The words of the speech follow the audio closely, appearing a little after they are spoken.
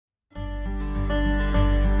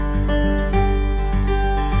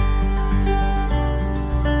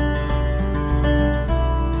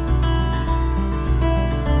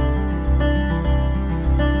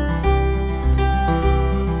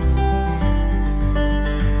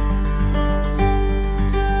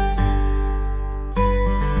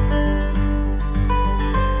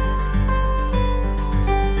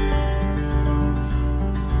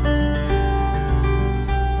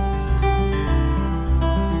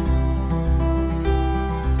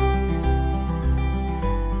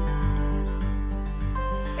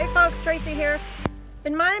Tracy here.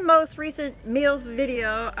 In my most recent meals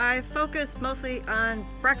video, I focused mostly on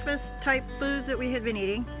breakfast type foods that we had been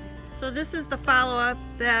eating. So this is the follow-up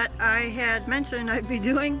that I had mentioned I'd be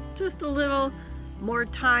doing, just a little more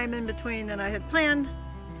time in between than I had planned.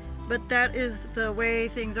 But that is the way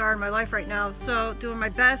things are in my life right now. So doing my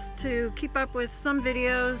best to keep up with some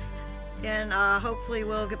videos, and hopefully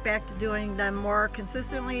we'll get back to doing them more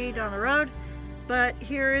consistently down the road. But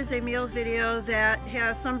here is a meals video that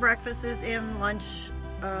has some breakfasts and lunch.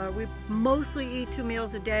 We mostly eat 2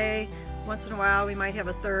 meals a day. Once in a while we might have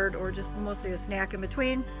a third or just mostly a snack in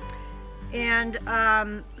between. And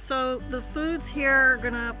so the foods here are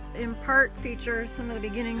gonna in part feature some of the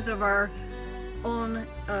beginnings of our own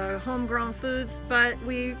homegrown foods, but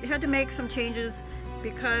we had to make some changes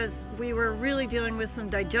because we were really dealing with some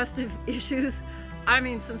digestive issues. I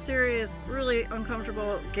mean, some serious, really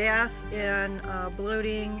uncomfortable gas and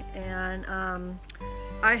bloating, and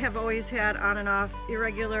I have always had on and off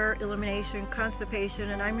irregular elimination,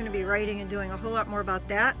 constipation, and I'm going to be writing and doing a whole lot more about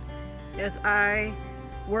that as I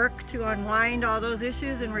work to unwind all those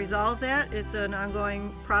issues and resolve that. It's an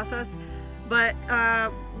ongoing process, but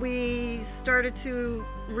we started to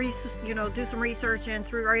do some research, and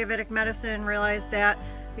through Ayurvedic medicine realized that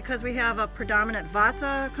because we have a predominant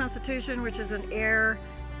Vata constitution, which is an air,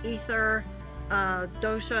 ether,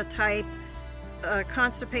 dosha type,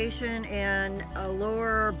 constipation and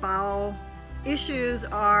lower bowel issues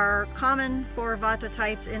are common for Vata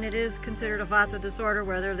types, and it is considered a Vata disorder,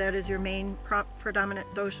 whether that is your main predominant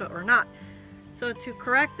dosha or not. So to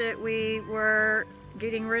correct it, we were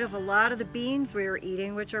getting rid of a lot of the beans we were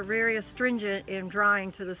eating, which are very astringent and drying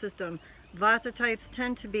to the system. Vata types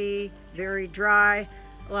tend to be very dry,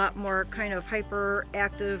 a lot more kind of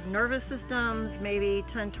hyperactive nervous systems, maybe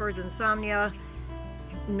tend towards insomnia,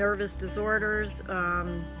 nervous disorders,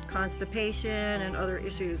 constipation, and other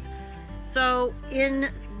issues. So in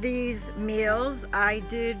these meals, I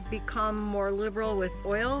did become more liberal with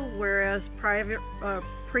oil, whereas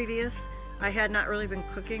previous I had not really been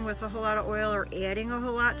cooking with a whole lot of oil or adding a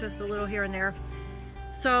whole lot, just a little here and there.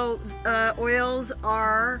 So oils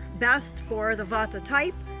are best for the Vata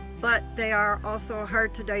type, but they are also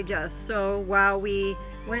hard to digest. So while we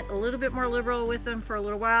went a little bit more liberal with them for a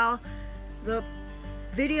little while, the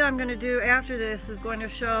video I'm going to do after this is going to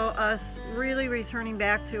show us really returning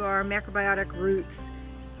back to our macrobiotic roots,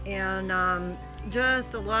 and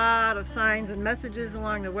just a lot of signs and messages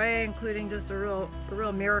along the way, including just a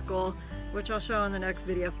real miracle, which I'll show in the next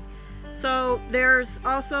video. So there's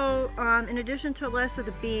also, in addition to less of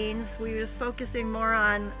the beans, we were just focusing more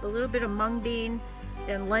on a little bit of mung bean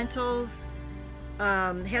and lentils.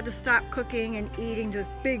 Had to stop cooking and eating just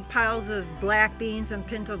big piles of black beans and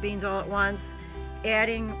pinto beans all at once,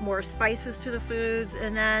 adding more spices to the foods.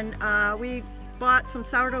 And then we bought some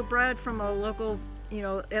sourdough bread from a local,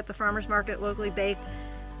 at the farmer's market, locally baked.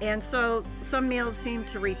 And so some meals seem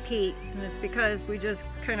to repeat, and it's because we just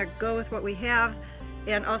kind of go with what we have.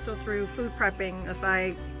 And also through food prepping, if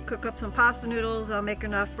I cook up some pasta noodles, I'll make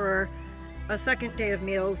enough for a second day of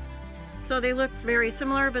meals. So they look very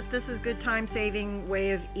similar, but this is good time-saving way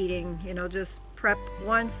of eating. Just prep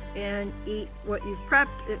once and eat what you've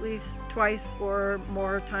prepped at least twice or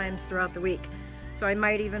more times throughout the week. So I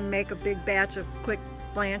might even make a big batch of quick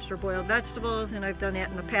blanched or boiled vegetables, and I've done that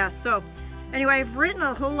in the past. So anyway, I've written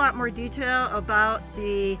a whole lot more detail about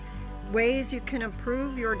the ways you can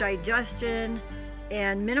improve your digestion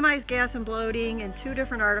and minimize gas and bloating in 2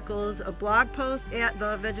 different articles, a blog post at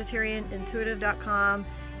thevegetarianintuitive.com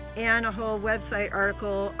and a whole website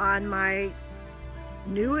article on my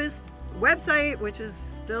newest website, which is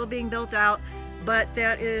still being built out, but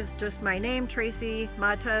that is just my name,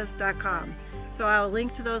 tracymatez.com. So I'll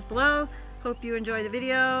link to those below. Hope you enjoy the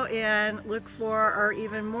video and look for our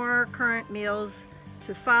even more current meals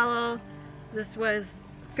to follow. This was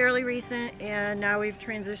fairly recent, and now we've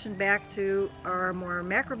transitioned back to our more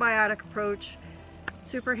macrobiotic approach.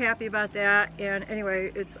 Super happy about that. And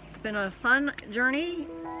anyway, it's been a fun journey.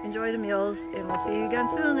 Enjoy the meals, and we'll see you again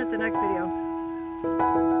soon at the next video.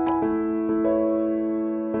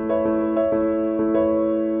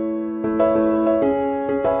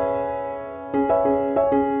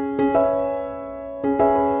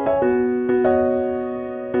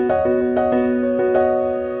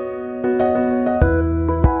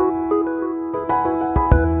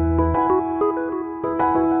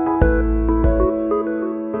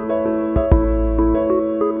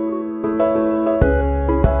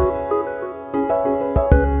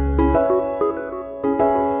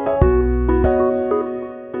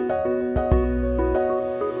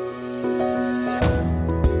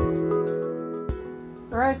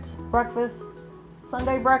 Breakfast,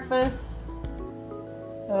 Sunday breakfast,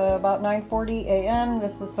 about 9:40 a.m.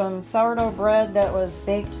 This is some sourdough bread that was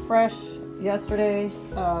baked fresh yesterday.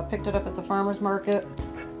 Picked it up at the farmer's market.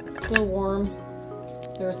 Still warm.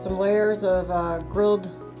 There's some layers of grilled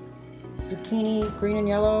zucchini, green and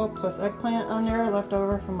yellow, plus eggplant on there, left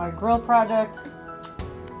over from my grill project.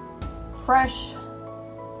 Fresh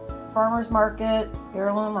farmer's market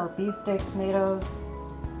heirloom or beefsteak tomatoes,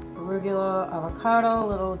 arugula, avocado,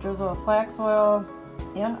 little drizzle of flax oil,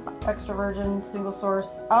 and extra virgin single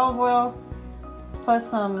source olive oil, plus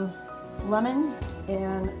some lemon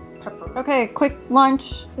and pepper. Okay, quick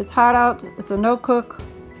lunch. It's hot out. It's a no cook.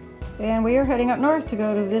 And we are heading up north to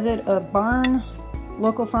go to visit a barn,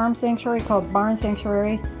 local farm sanctuary called Barn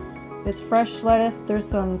Sanctuary. It's fresh lettuce. There's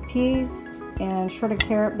some peas and shredded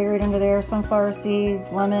carrot buried under there, sunflower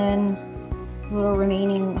seeds, lemon, little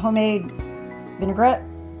remaining homemade vinaigrette,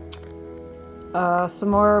 some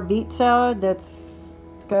more beet salad that's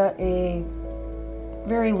got a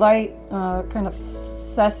very light kind of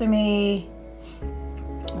sesame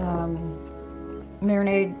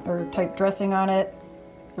marinade or type dressing on it.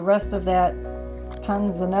 The rest of that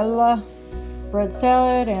panzanella bread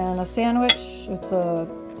salad and a sandwich. It's a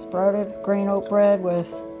sprouted grain oat bread with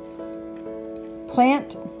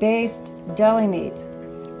plant-based deli meat.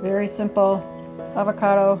 Very simple.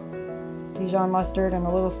 Avocado, Dijon mustard, and a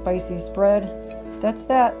little spicy spread. That's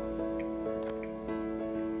that.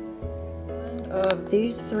 Of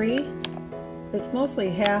these three, it's mostly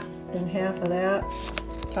half and half of that,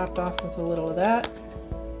 topped off with a little of that.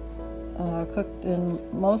 Cooked in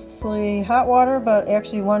mostly hot water, but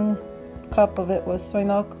actually 1 cup of it was soy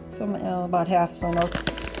milk, about half soy milk.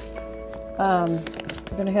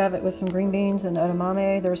 We're going to have it with some green beans and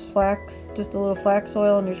edamame. There's flax, just a little flax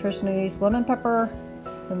oil, nutritional yeast, lemon pepper,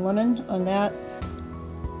 and lemon on that.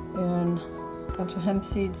 And a bunch of hemp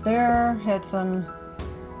seeds there. Had some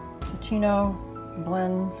Ticino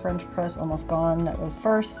blend, French press, almost gone. That was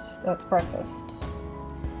first. That's breakfast.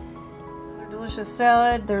 Delicious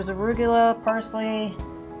salad. There's arugula, parsley,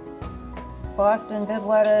 Boston bib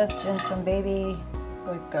lettuce, and some baby,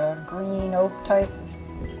 like green oak type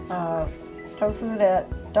tofu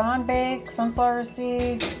that Dawn baked, sunflower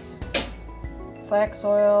seeds, flax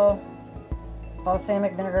oil,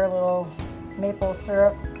 balsamic vinegar, a little maple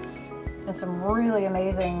syrup, and some really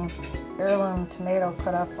amazing heirloom tomato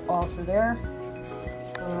cut up all through there.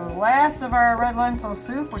 The last of our red lentil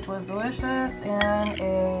soup, which was delicious, and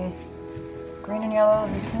a green and yellow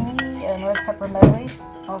zucchini and red pepper medley.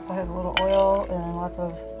 Also has a little oil and lots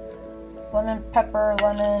of lemon pepper,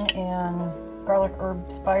 lemon, and garlic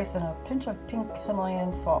herb spice, and a pinch of pink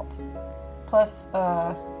Himalayan salt, plus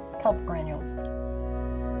kelp granules.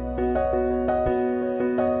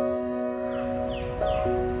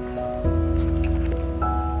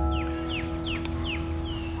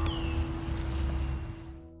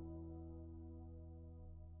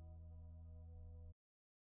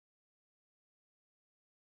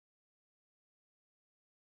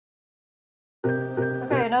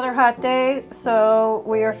 Another hot day, so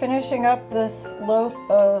we are finishing up this loaf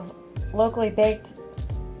of locally baked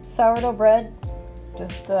sourdough bread.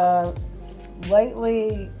 Just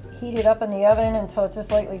lightly heated up in the oven until it's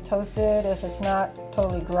just lightly toasted, if it's not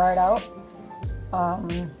totally dried out.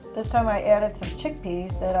 This time I added some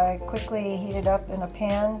chickpeas that I quickly heated up in a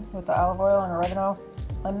pan with the olive oil and oregano,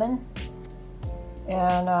 lemon.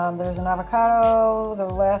 And there's an avocado, the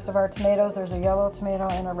last of our tomatoes. There's a yellow tomato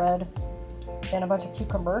and a red, and a bunch of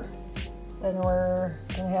cucumber. Then we're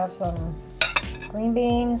going to have some green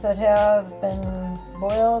beans that have been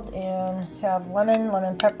boiled and have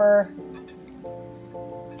lemon pepper,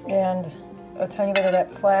 and a tiny bit of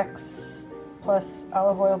that flax plus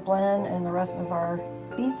olive oil blend, and the rest of our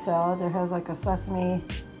beet salad that has like a sesame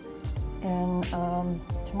and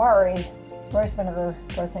tamari rice vinegar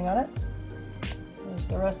dressing on it. There's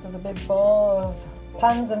the rest of the big bowl of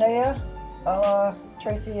panzanella a la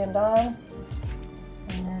Tracy and Dawn.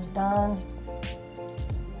 And there's Dawn's.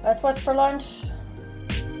 That's what's for lunch.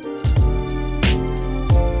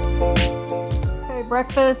 Okay,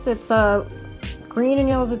 breakfast. It's a green and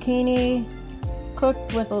yellow zucchini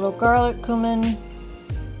cooked with a little garlic, cumin,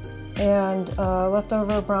 and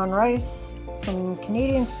leftover brown rice, some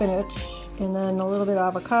Canadian spinach, and then a little bit of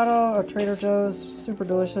avocado or Trader Joe's, super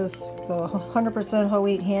delicious, the 100% whole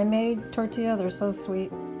wheat handmade tortilla. They're so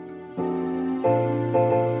sweet.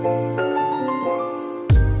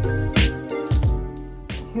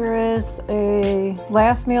 Here is a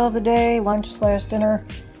last meal of the day, lunch/dinner.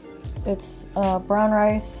 It's brown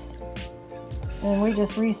rice, and we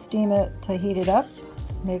just re-steam it to heat it up.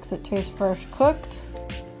 Makes it taste fresh cooked.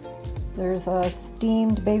 There's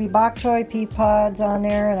steamed baby bok choy pea pods on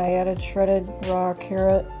there, and I added shredded raw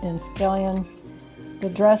carrot and scallion. The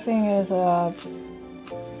dressing is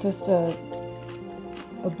just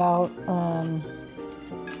about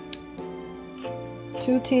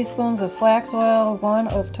 2 teaspoons of flax oil, 1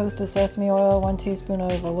 of toasted sesame oil, 1 teaspoon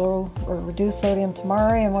of a low or reduced sodium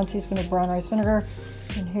tamari, and 1 teaspoon of brown rice vinegar.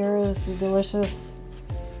 And here is the delicious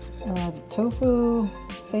tofu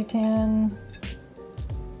seitan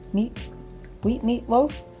wheat meat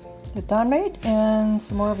loaf that Don made, and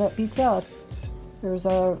some more of that beet salad. There's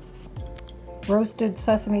roasted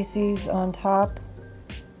sesame seeds on top.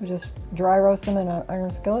 We just dry roast them in an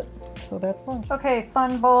iron skillet. So that's lunch. Okay,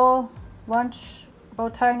 fun bowl, lunch bow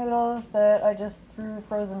tie noodles that I just threw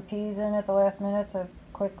frozen peas in at the last minute to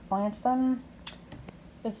quick blanch them.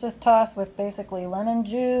 It's just tossed with basically lemon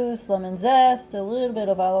juice, lemon zest, a little bit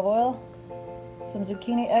of olive oil, some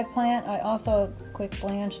zucchini eggplant. I also quick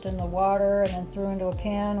blanched in the water and then threw into a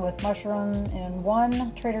pan with mushroom and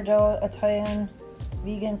 1 Trader Joe Italian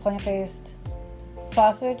vegan plant-based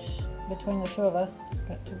sausage between the 2 of us.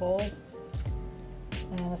 Got 2 bowls.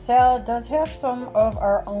 And the salad does have some of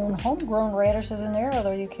our own homegrown radishes in there,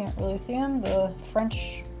 although you can't really see them. The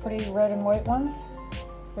French pretty red and white ones.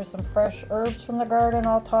 There's some fresh herbs from the garden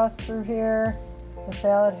all tossed through here. The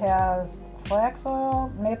salad has flax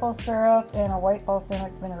oil, maple syrup, and a white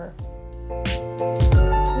balsamic vinegar.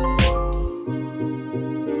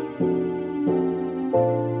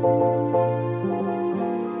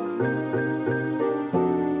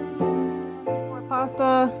 More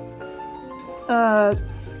pasta.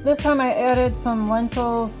 This time I added some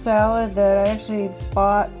lentil salad that I actually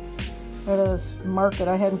bought at a market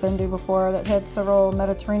I hadn't been to before that had several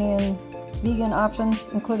Mediterranean vegan options,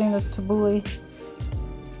 including this tabbouleh.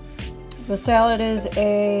 The salad is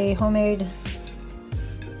a homemade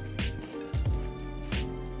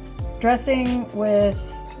dressing with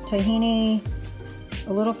tahini,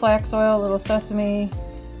 a little flax oil, a little sesame,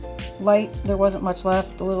 light, there wasn't much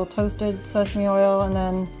left, a little toasted sesame oil, and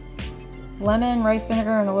then lemon, rice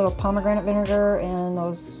vinegar, and a little pomegranate vinegar, and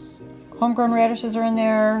those homegrown radishes are in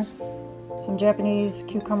there, some Japanese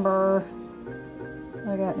cucumber.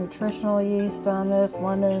 I got nutritional yeast on this,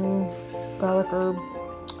 lemon, garlic herb,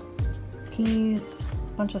 peas,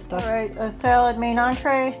 bunch of stuff. All right, a salad main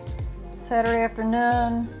entree, Saturday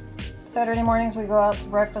afternoon. Saturday mornings we go out to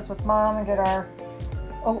breakfast with Mom and get our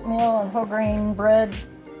oatmeal and whole grain bread,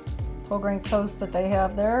 whole grain toast that they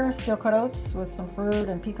have there, steel cut oats with some fruit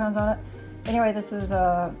and pecans on it. Anyway, this is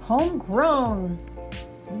a homegrown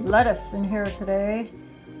lettuce in here today.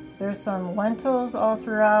 There's some lentils all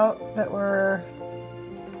throughout that were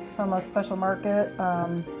from a special market,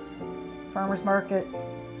 farmer's market.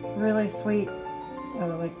 Really sweet,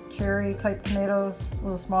 like cherry type tomatoes, a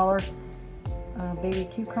little smaller. Baby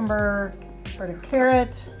cucumber, shredded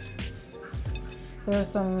carrot. There's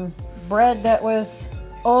some bread that was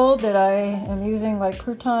old that I am using, like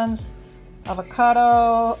croutons,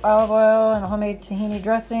 avocado, olive oil, and a homemade tahini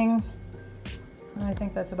dressing. I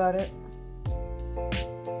think that's about it.